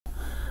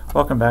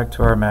Welcome back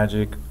to our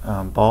magic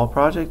ball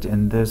project.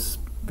 In this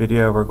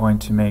video we're going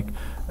to make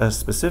a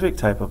specific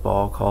type of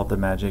ball called the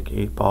magic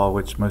 8 ball,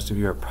 which most of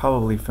you are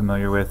probably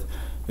familiar with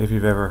if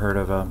you've ever heard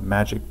of a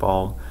magic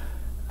ball.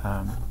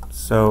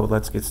 So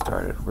let's get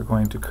started. We're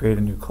going to create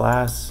a new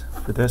class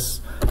for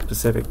this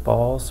specific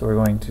ball. So we're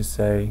going to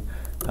say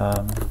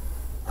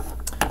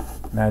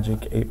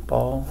magic 8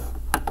 ball.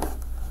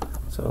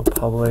 So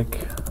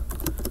public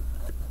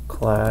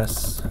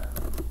class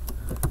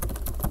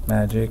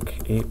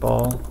magic 8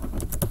 ball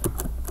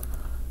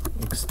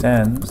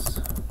extends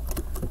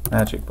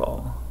magic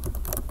ball.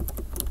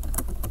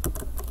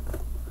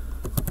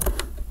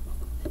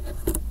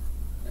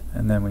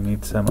 And then we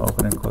need some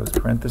open and close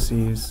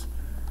parentheses,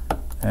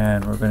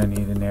 and we're going to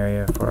need an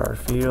area for our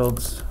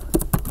fields,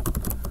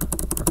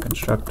 our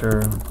constructor,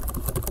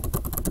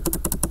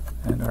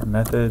 and our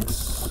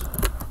methods.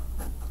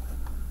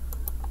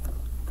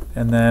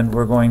 And then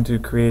we're going to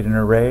create an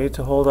array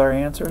to hold our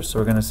answers. So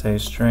we're going to say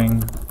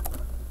string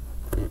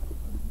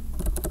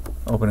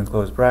open and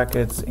close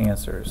brackets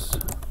answers.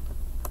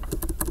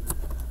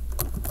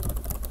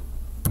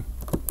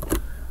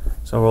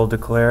 So we'll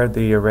declare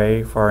the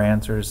array for our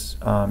answers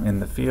in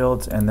the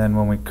fields, and then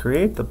when we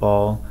create the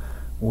ball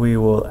we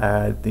will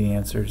add the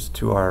answers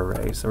to our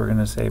array. So we're going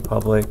to say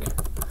public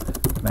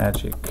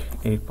magic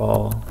 8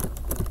 ball,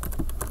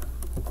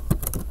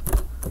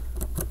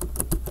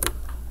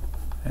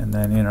 and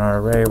then in our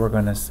array we're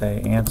going to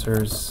say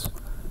answers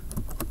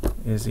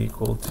is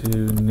equal to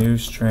new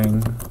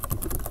string,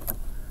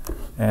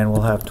 and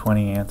we'll have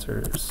 20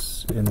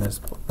 answers in this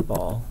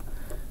ball.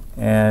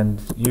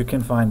 And you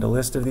can find a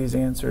list of these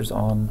answers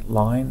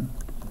online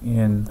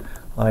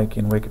like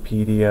in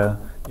Wikipedia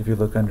if you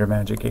look under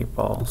magic 8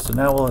 ball. So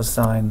now we'll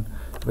assign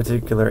a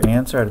particular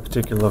answer at a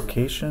particular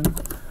location.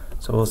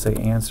 So we'll say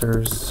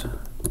answers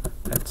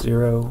at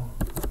 0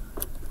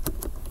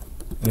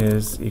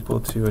 is equal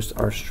to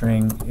our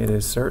string it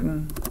is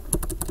certain.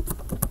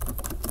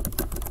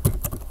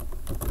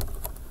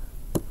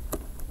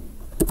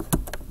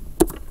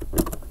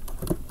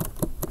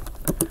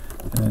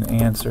 And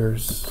then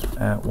answers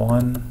at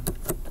 1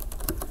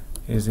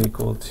 is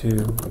equal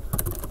to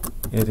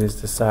it is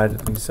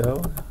decidedly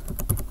so.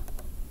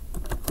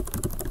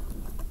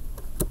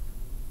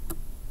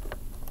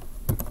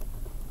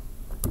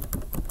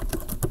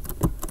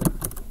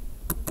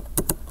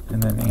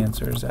 And then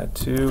answers at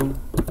 2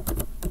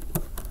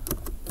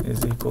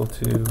 is equal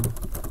to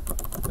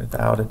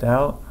without a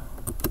doubt.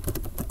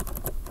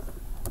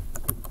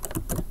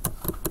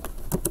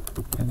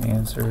 And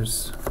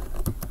answers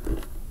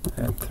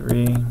at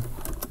 3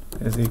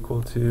 is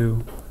equal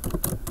to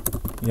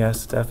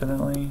yes,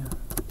 definitely.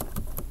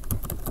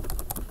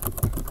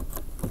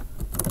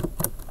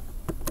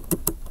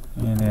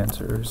 And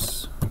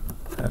answers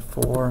at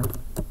 4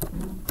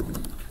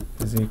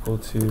 is equal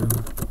to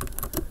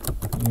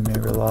you may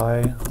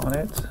rely on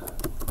it.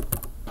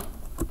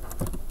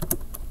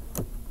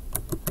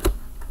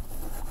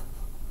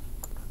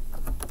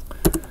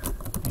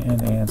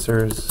 And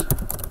answers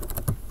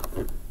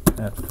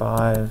at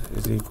 5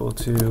 is equal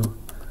to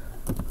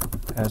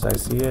as I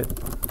see it.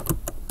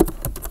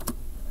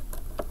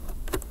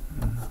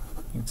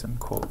 Need some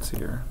quotes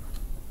here.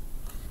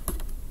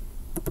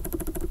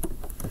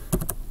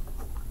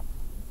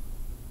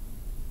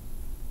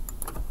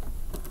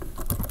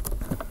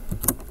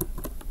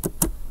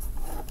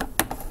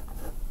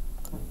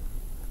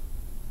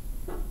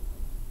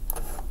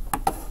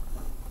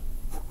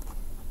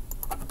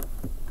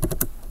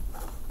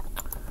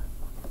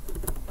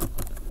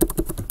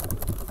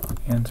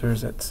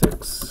 Answers at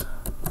 6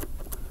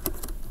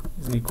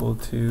 is equal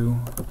to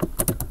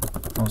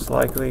most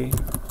likely.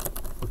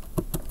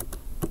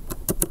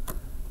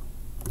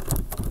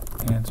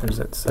 Answers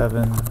at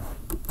 7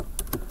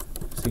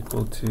 is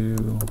equal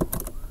to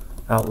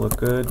outlook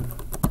good.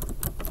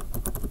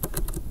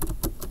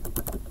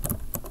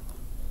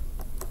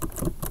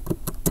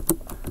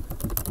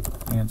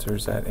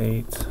 Answers at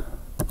 8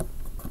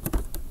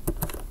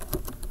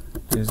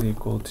 is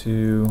equal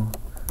to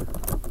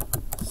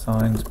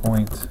signs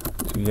point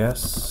to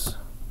yes.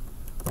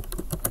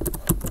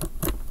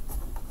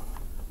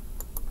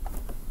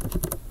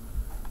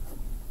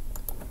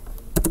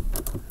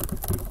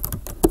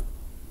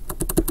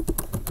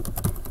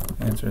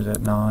 Answers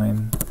at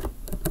 9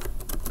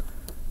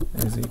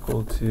 is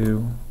equal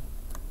to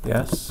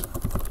yes.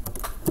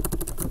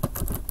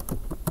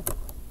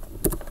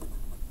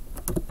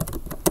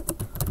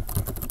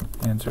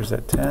 Answers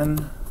at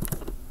 10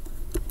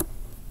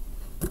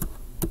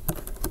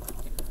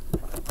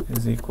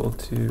 is equal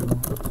to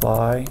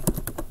reply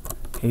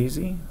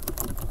hazy.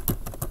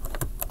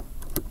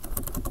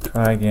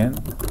 Try again.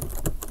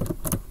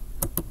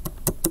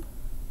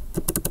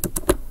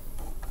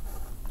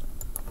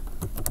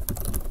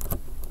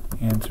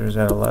 Answers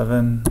at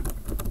 11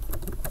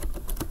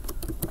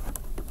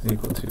 is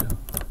equal to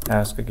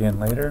ask again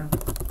later.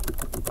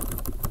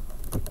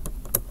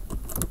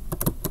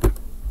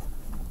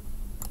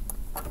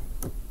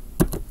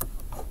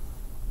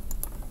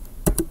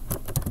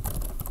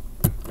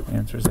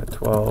 Answers at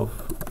 12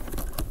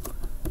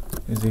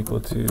 is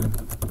equal to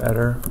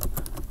better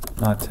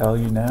not tell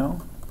you now.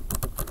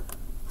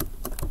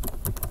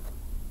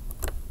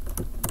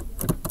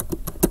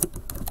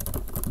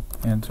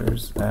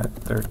 Answers at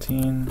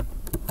 13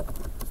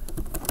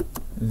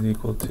 is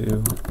equal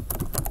to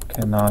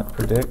cannot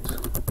predict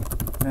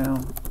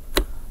now.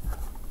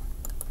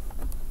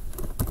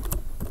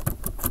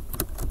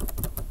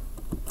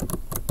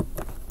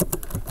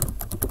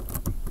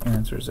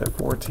 Answers at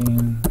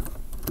 14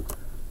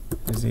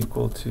 is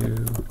equal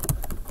to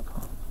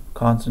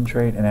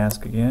concentrate and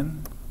ask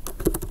again.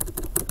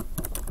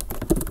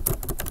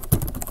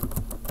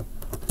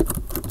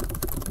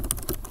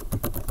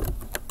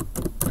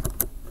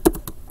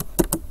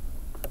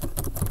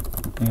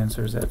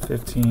 Answers at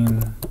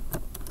 15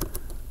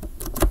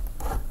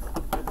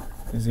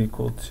 is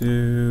equal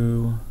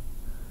to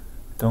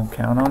don't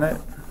count on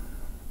it.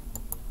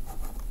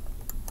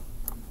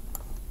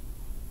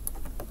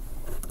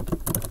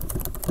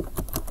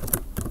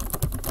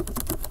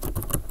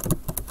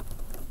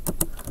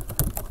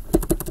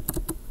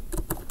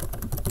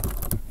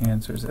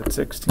 Answers at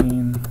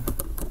 16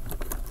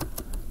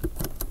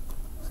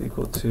 is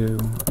equal to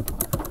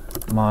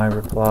my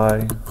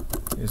reply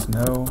is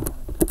no.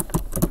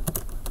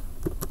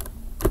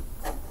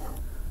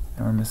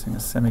 And we're missing a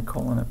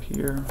semicolon up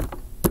here.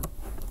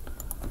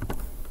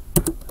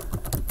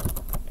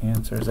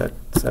 Answers at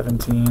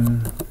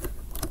 17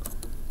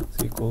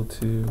 is equal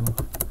to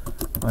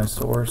my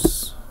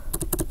source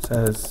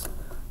says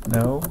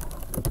no.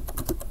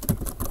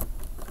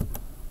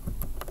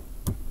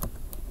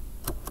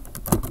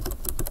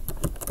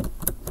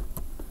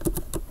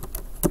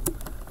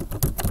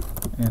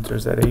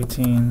 Answers at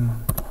 18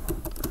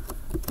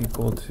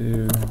 equal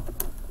to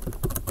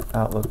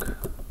Outlook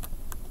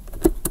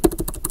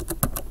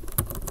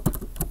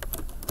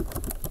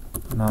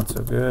not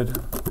so good,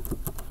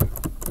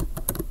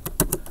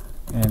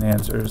 and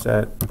answers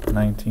at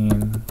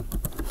 19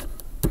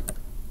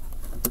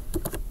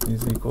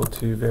 is equal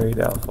to very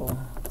doubtful.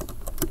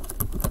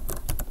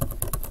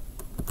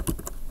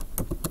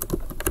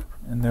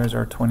 And there's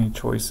our 20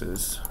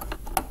 choices.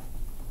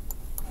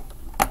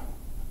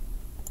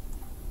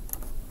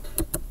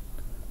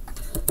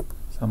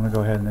 I'm going to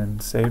go ahead and then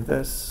save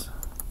this.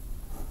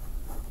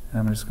 And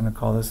I'm just going to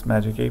call this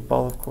Magic 8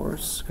 Ball, of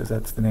course, because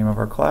that's the name of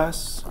our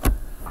class.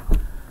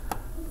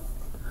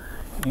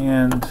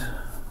 And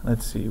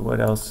let's see, what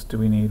else do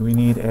we need? We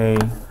need a,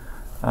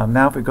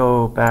 now if we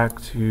go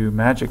back to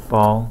Magic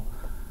Ball,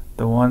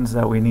 the ones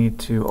that we need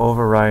to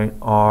overwrite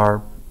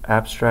are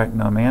abstract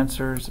num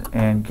answers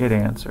and get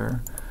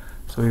answer.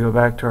 So we go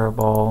back to our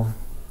ball,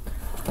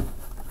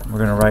 and we're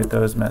going to write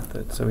those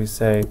methods. So we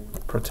say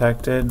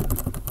protected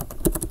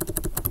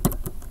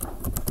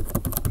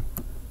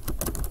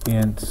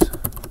int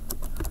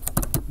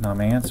num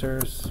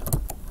answers,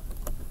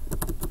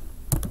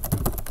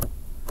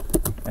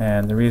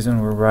 and the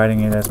reason we're writing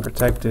it as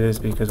protected is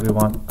because we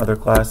want other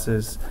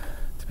classes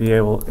to be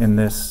able, in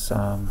this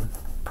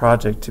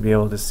project, to be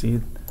able to see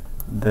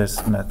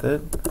this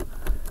method,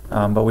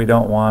 but we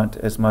don't want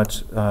as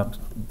much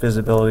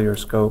visibility or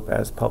scope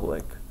as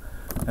public.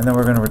 And then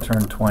we're going to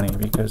return 20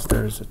 because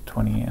there's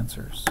 20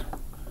 answers.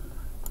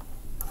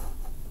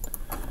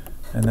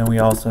 And then we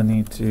also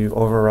need to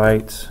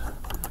overwrite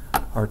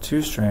our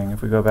toString.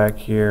 If we go back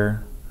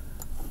here,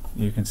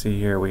 you can see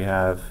here we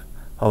have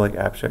public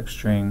abstract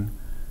string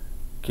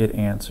get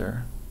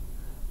answer,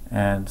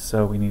 and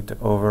so we need to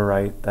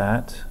overwrite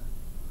that.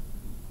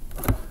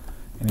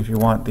 And if you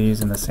want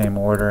these in the same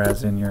order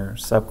as in your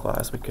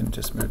subclass, we can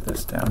just move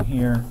this down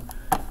here,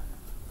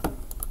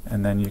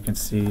 and then you can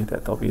see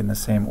that they'll be in the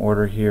same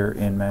order here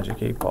in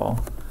Magic 8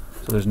 Ball,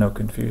 so there's no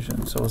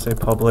confusion. So we'll say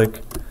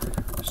public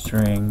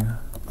string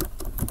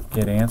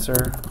get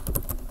answer,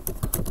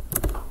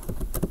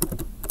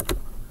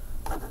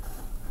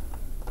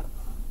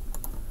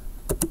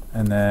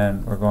 and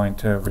then we're going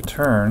to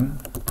return,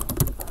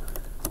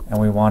 and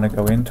we want to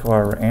go into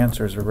our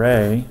answers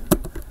array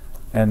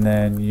and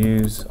then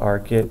use our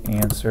get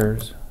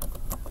answers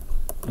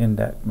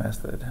index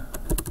method.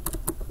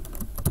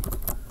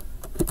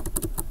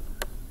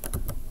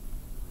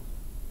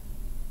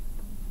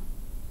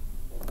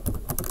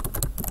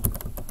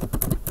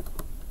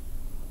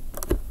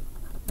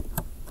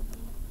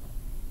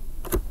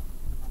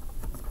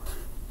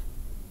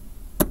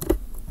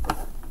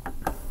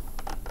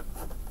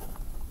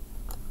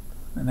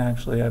 And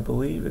actually, I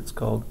believe it's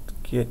called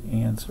get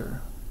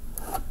answer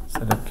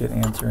instead of get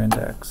answer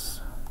index.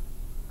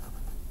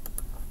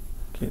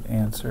 Get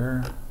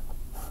answer,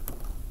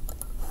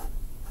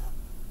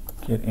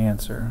 get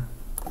answer.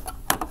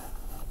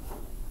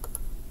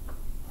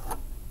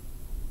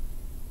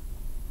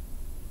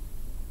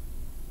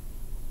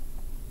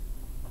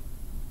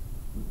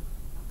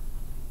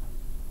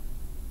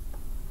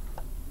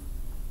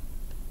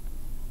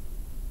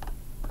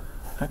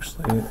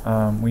 Actually,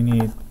 we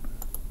need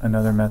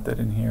another method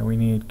in here. We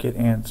need get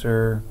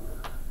answer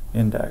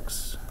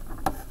index.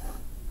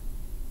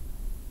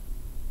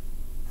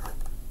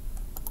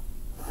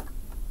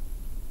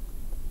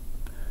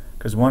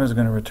 because one is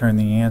going to return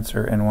the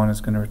answer and one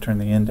is going to return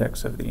the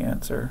index of the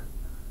answer.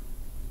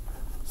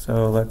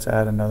 So let's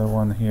add another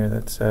one here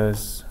that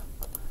says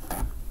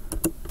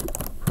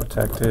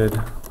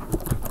protected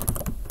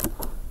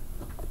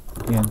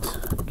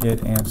int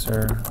get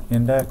answer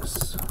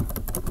index,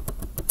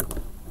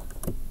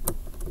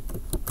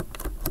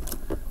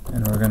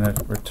 and we're going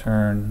to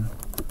return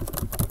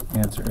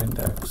answer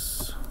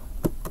index.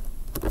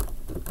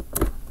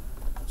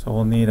 So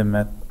we'll need a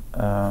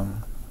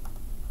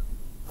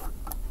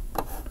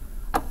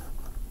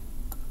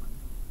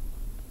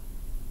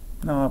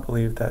no, I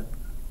believe that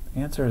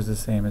answer is the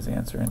same as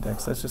answer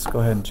index. Let's just go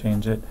ahead and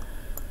change it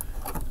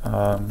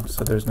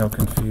so there's no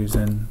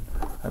confusion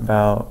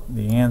about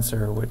the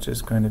answer, which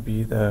is going to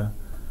be the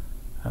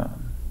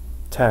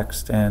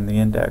text and the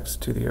index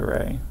to the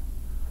array.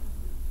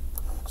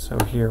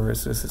 So here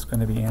this is going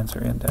to be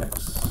answer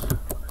index,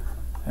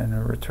 and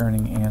we're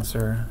returning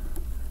answer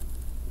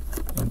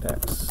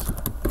index.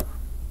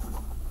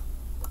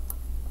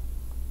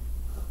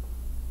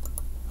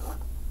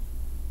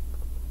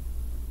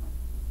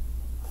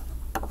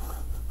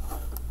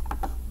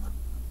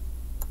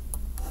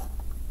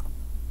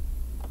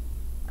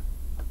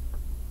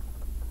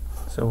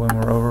 So when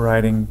we're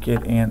overriding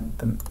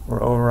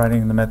we're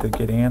overriding the method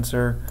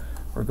getAnswer,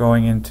 we're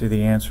going into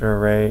the answer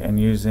array and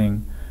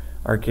using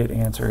our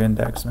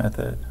getAnswerIndex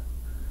method.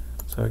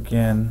 So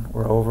again,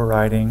 we're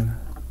overriding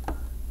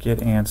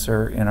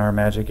getAnswer in our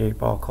Magic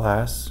 8-Ball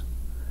class,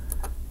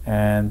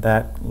 and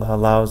that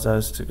allows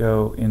us to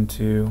go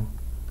into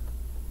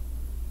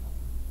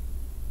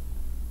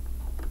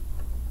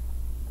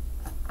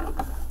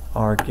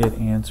our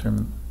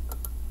getAnswer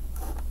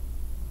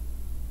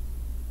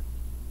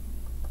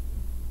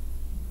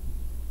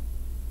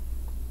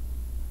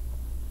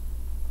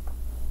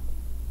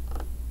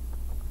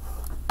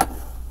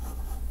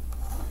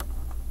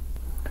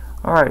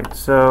Alright,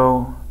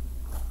 so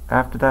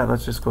after that,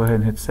 let's just go ahead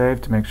and hit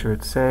save to make sure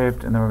it's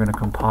saved, and then we're going to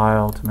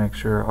compile to make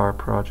sure our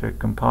project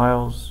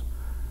compiles.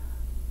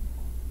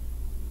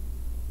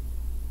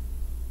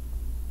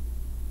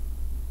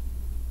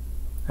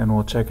 And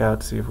we'll check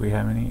out to see if we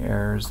have any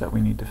errors that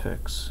we need to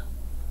fix.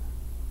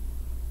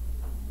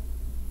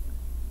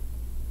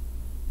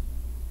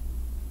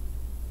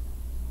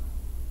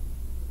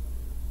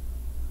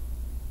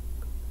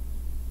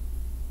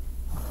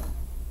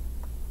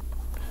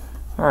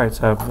 Alright,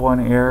 so I have one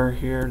error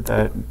here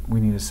that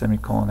we need a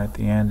semicolon at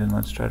the end, and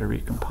let's try to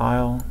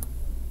recompile.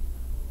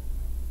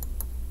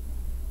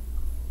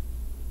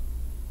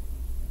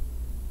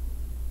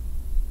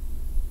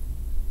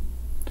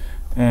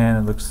 And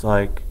it looks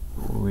like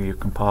we've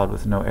compiled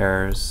with no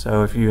errors.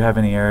 So if you have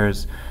any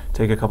errors,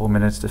 take a couple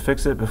minutes to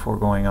fix it before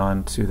going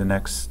on to the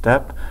next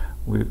step.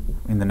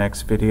 In the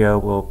next video,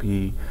 we'll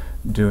be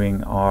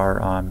doing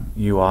our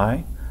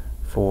UI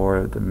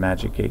for the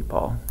Magic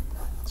 8-Ball.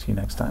 See you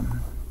next time.